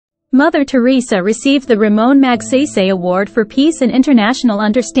Mother Teresa received the Ramon Magsaysay Award for Peace and International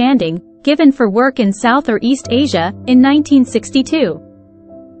Understanding, given for work in South or East Asia, in 1962.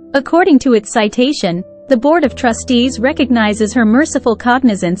 According to its citation, the Board of Trustees recognizes her merciful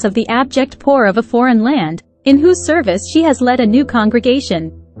cognizance of the abject poor of a foreign land, in whose service she has led a new congregation.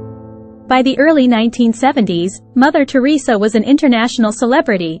 By the early 1970s, Mother Teresa was an international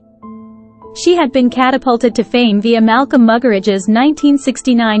celebrity. She had been catapulted to fame via Malcolm Muggeridge's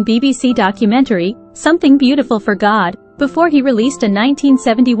 1969 BBC documentary, Something Beautiful for God, before he released a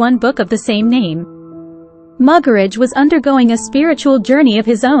 1971 book of the same name. Muggeridge was undergoing a spiritual journey of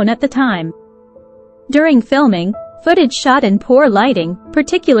his own at the time. During filming, footage shot in poor lighting,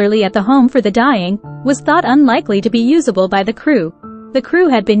 particularly at the home for the dying, was thought unlikely to be usable by the crew. The crew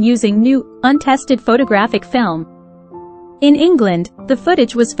had been using new, untested photographic film. In England, the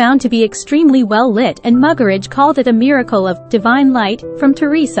footage was found to be extremely well lit, and Muggeridge called it a miracle of divine light from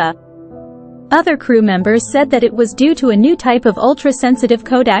Teresa. Other crew members said that it was due to a new type of ultra-sensitive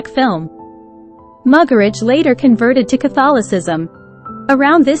Kodak film. Muggeridge later converted to Catholicism.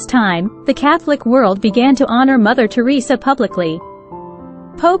 Around this time, the Catholic world began to honor Mother Teresa publicly.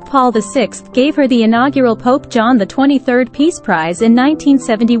 Pope Paul VI gave her the inaugural Pope John XXIII Peace Prize in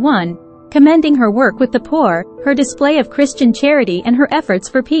 1971, commending her work with the poor, her display of Christian charity and her efforts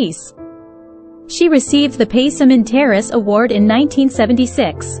for peace. She received the Pacem Terris Award in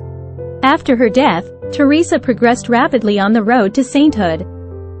 1976. After her death, Teresa progressed rapidly on the road to sainthood.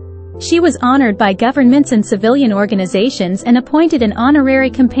 She was honored by governments and civilian organizations and appointed an honorary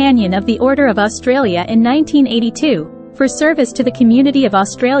companion of the Order of Australia in 1982, for service to the community of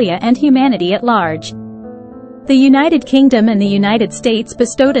Australia and humanity at large. The United Kingdom and the United States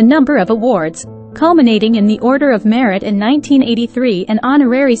bestowed a number of awards, culminating in the Order of Merit in 1983 and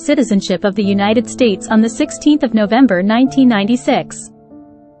honorary citizenship of the United States on 16 November 1996.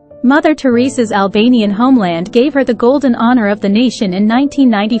 Mother Teresa's Albanian homeland gave her the Golden Honor of the Nation in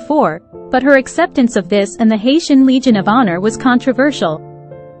 1994, but her acceptance of this and the Haitian Legion of Honor was controversial.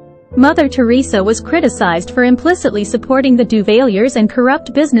 Mother Teresa was criticized for implicitly supporting the Duvaliers and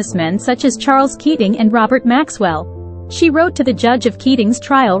corrupt businessmen such as Charles Keating and Robert Maxwell. She wrote to the judge of Keating's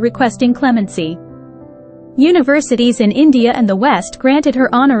trial requesting clemency. Universities in India and the West granted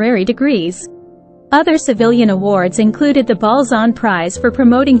her honorary degrees. Other civilian awards included the Balzan Prize for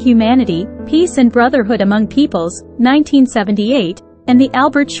Promoting Humanity, Peace and Brotherhood Among Peoples, 1978, and the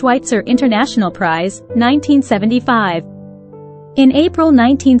Albert Schweitzer International Prize, 1975. In April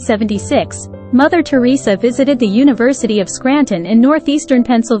 1976, Mother Teresa visited the University of Scranton in northeastern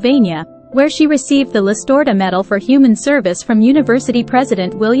Pennsylvania, where she received the Listorta Medal for Human Service from University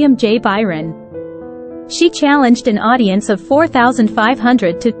President William J. Byron. She challenged an audience of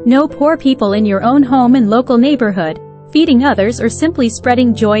 4,500 to know poor people in your own home and local neighborhood, feeding others or simply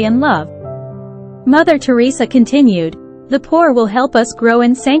spreading joy and love. Mother Teresa continued, "The poor will help us grow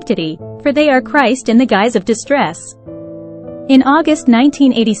in sanctity, for they are Christ in the guise of distress." In August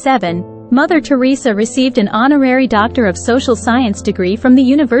 1987, Mother Teresa received an honorary Doctor of Social Science degree from the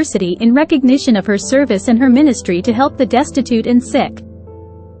university in recognition of her service and her ministry to help the destitute and sick.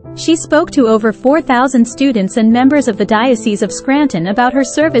 She spoke to over 4,000 students and members of the Diocese of Scranton about her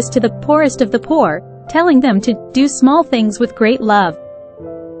service to the poorest of the poor, telling them to do small things with great love.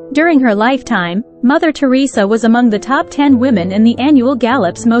 During her lifetime, Mother Teresa was among the top 10 women in the annual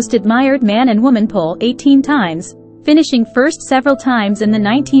Gallup's Most Admired Man and Woman poll 18 times, finishing first several times in the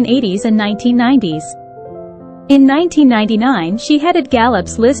 1980s and 1990s. In 1999, she headed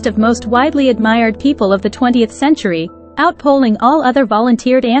Gallup's list of most widely admired people of the 20th century, outpolling all other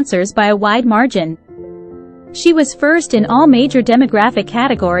volunteered answers by a wide margin. She was first in all major demographic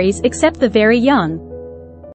categories except the very young.